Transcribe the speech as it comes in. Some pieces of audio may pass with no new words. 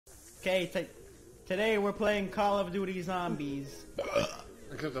Okay, today we're playing Call of Duty Zombies.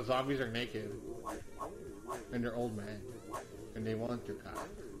 Except the zombies are naked. And they're old men. And they want your cock.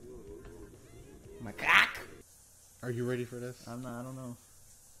 My cock! Are you ready for this? I'm not, I don't know.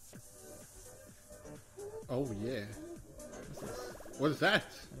 Oh yeah. What's this? What is that?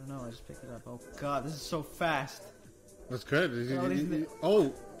 I don't know, I just picked it up. Oh god, this is so fast. That's good.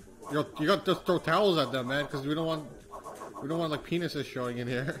 Oh, You got to throw towels at them, man, because we don't want like penises showing in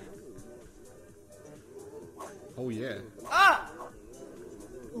here. Oh yeah. Ah!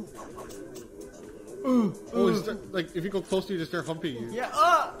 Oh, like if you go close to you, just start humping you. Yeah.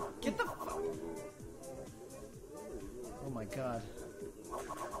 Get the fuck. Oh my god.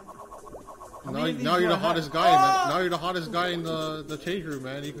 Now you're the hottest guy. Man. Now you're the hottest guy in the change room,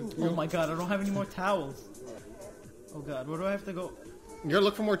 man. Oh my god, I don't have any more towels. Oh god, where do I have to go? You gotta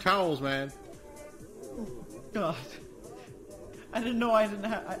look for more towels, man. God. I didn't know I didn't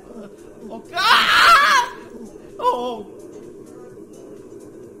have. Oh god! Oh!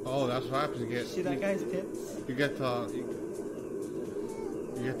 Oh, that's what happens. You get. See that guy's tits? You get butt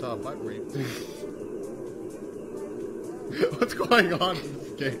raped. What's going on in this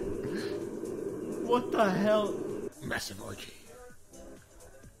game? What the hell? Massive orgy.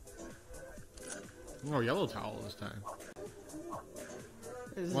 Oh, yellow towel this time.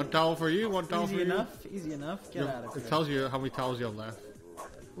 One towel for you, one towel for you. Easy enough. Get out of here. It tells you how many towels you have left.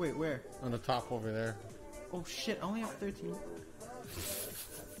 Wait, where? On the top over there. Oh shit, I only have 13.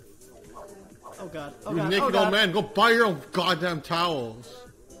 Oh god. Oh you god. naked Oh god. old man, go buy your own goddamn towels.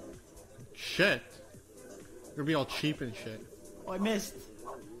 Shit. You're gonna be all cheap and shit. Oh, I missed.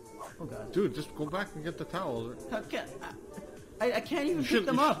 Oh god. Dude, just go back and get the towels. I can't even pick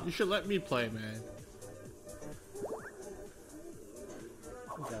them up. You should let me play, man.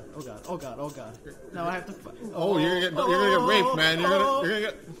 Oh god, oh god, oh god, oh god. Now I have to Oh, you're gonna get raped, man. You're gonna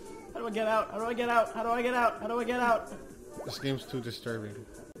get... How do I get out? How do I get out? How do I get out? How do I get out? This game's too disturbing.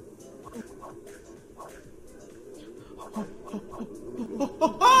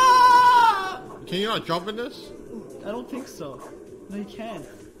 Can you not jump in this? I don't think so. No, you can't.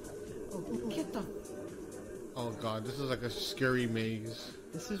 Oh, get the... Oh god, this is like a scary maze.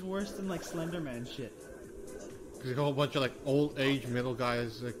 This is worse than like Slenderman shit. Cause you got a whole bunch of like old age middle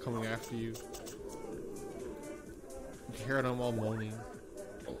guys like, coming after you. You can hear them all moaning.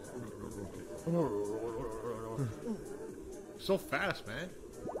 So fast, man.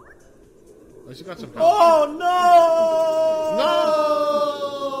 At least you got some. Oh no!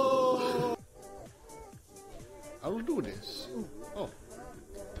 No! I will do this. Oh.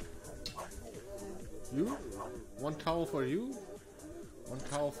 You? One towel for you? One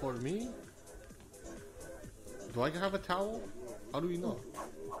towel for me? Do I have a towel? How do we know?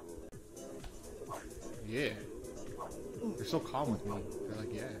 Yeah. They're so calm with me. They're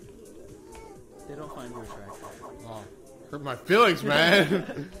like, yeah. They don't find you attractive. Oh, hurt my feelings,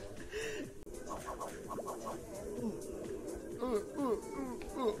 man.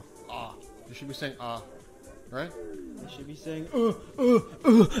 Ah, you should be saying right? You should be saying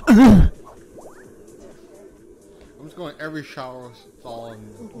I'm just going every shower stall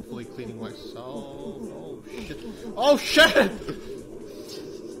and hopefully cleaning myself. Oh shit! Oh shit!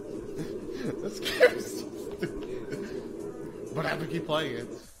 That scares so stupid. But I have to keep playing it.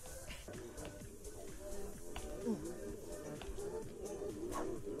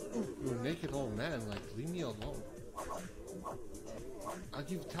 You naked old man, like leave me alone. I'll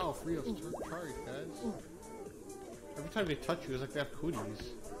give you a towel free of charge, guys. Every time they touch you, it's like they have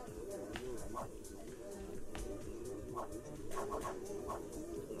cooties.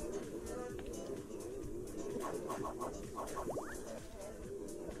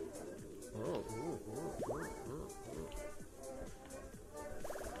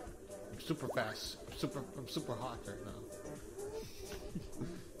 I'm super fast. I'm super hot right now.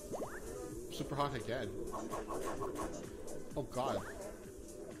 Super hot again. Oh god.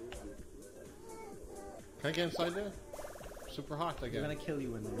 Can I get inside there? Super hot again. I'm gonna kill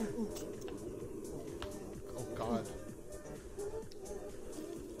you in there. Oh god.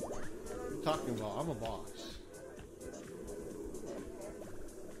 What are you talking about? I'm a boss.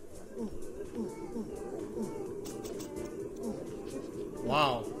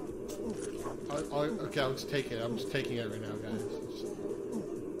 Wow. Okay, I'm just taking it. I'm just taking it right now, guys.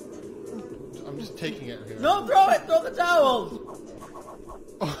 I'm just taking it here. No, throw it! Throw the towels!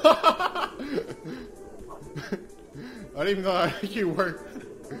 I didn't even know how you worked.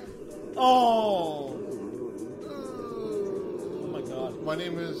 Oh! Oh my god. My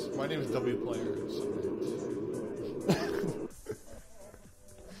name is W Player.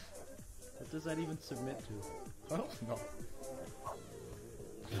 What does that even submit to? I don't know.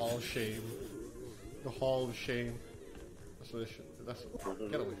 Hall of Shame. The Hall of Shame. That's what it should. That's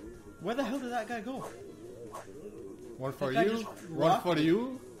get away. Where the hell did that guy go? One for That guy you. just One rocked for it.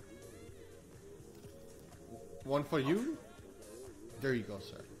 you. One for you. There you go,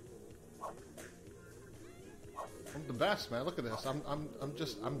 sir. I'm the best, man. Look at this. I'm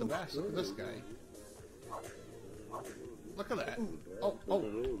the best. Look at this guy. Look at that. Oh, oh.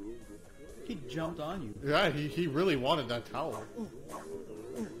 He jumped on you. Yeah, he really wanted that towel.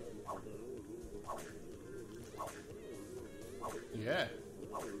 Yeah.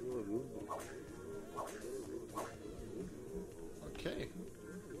 Okay.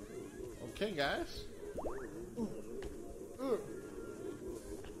 Okay, guys.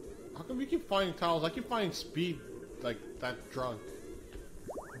 How come you keep finding towels? I keep finding speed like that drunk.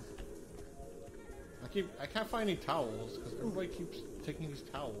 I can't find any towels because everybody keeps taking these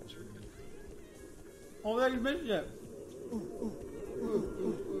towels from me. Oh, yeah, you missed it.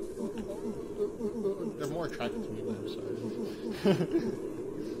 They're more attracted to me than I'm sorry.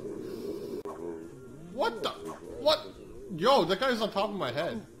 What the? What? Yo, that guy's on top of my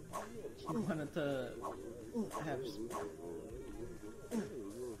head. He wanted to have...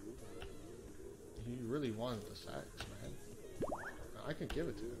 He really wanted the sex, man. I can give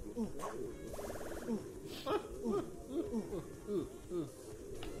it to him.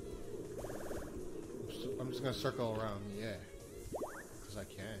 I'm just gonna circle around, yeah. Because I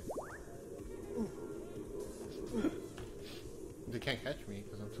can. They can't catch me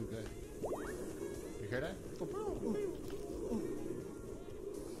because I'm too good. You hear that?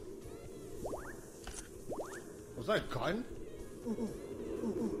 Was that a gun?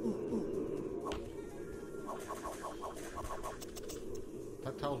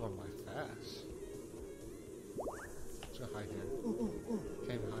 That towel's on my face. Let's go hide here.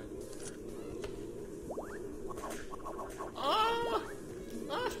 Can't even hide. Ah!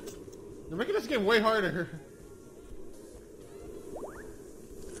 Ah! They're making this game way harder.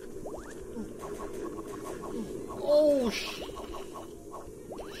 Oh shit!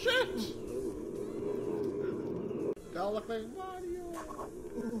 That look like Mario.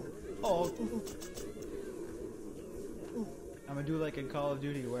 Oh. I'm gonna do like in Call of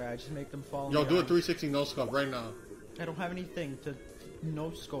Duty where I just make them fall. Yo, do a 360 no scope right now. I don't have anything to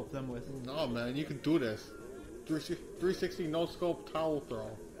no scope them with. No, man, you can do this. 360 no scope towel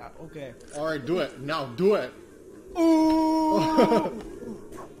throw. Okay. All right, do it now. Do it. Ooh!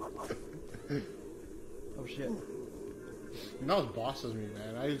 Oh shit. You know, it bosses me,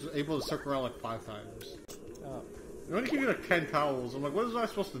 man. I was able to circle around like 5 times. Oh. You only give me like 10 towels. I'm like, what was I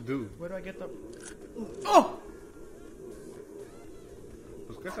supposed to do? Where do I get the... Oh!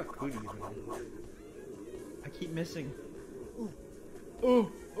 Those guys have cooties, man. I keep missing. Oh!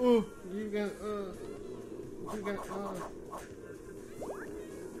 Oh! You can, Oh.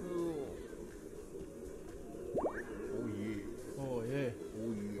 Oh yeah. Oh yeah.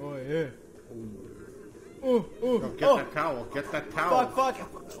 Oh yeah. Oh yeah. Oh! Oh! Yo, get that towel. Get that towel. Fuck!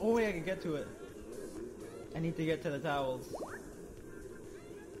 Oh wait, I can get to it. I need to get to the towels.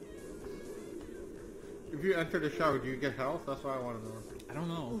 If you enter the shower, do you get health? That's what I want to know. I don't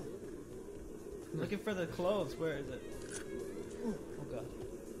know. I'm looking for the clothes. Where is it? Oh god.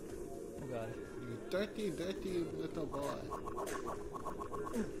 Oh god. You dirty, dirty little boy.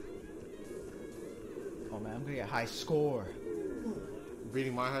 Oh man, I'm gonna get a high score.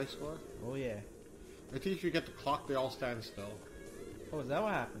 Beating my high score? Oh yeah. I think if you get the clock, they all stand still. Oh, is that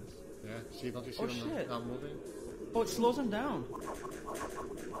what happens? Yeah, see, don't you see Oh, them shit. not moving? Oh, it slows them down.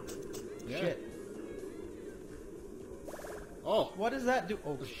 Yeah. Shit. Oh, What does that do?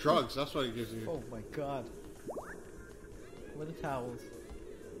 Oh, it's shit. drugs, that's what it gives you. Oh my god. Where are the towels?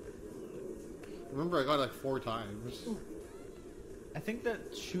 Remember, I got it like 4 times. I think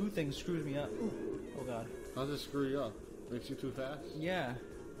that shoe thing screws me up. Oh god. How does it screw you up? Makes you too fast? Yeah.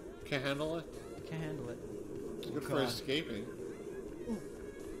 Can't handle it? I can't handle it. Good for God. escaping.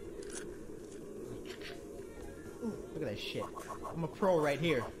 Look at that shit. I'm a pro right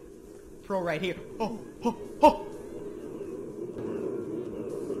here. Pro right here. Oh, oh, oh!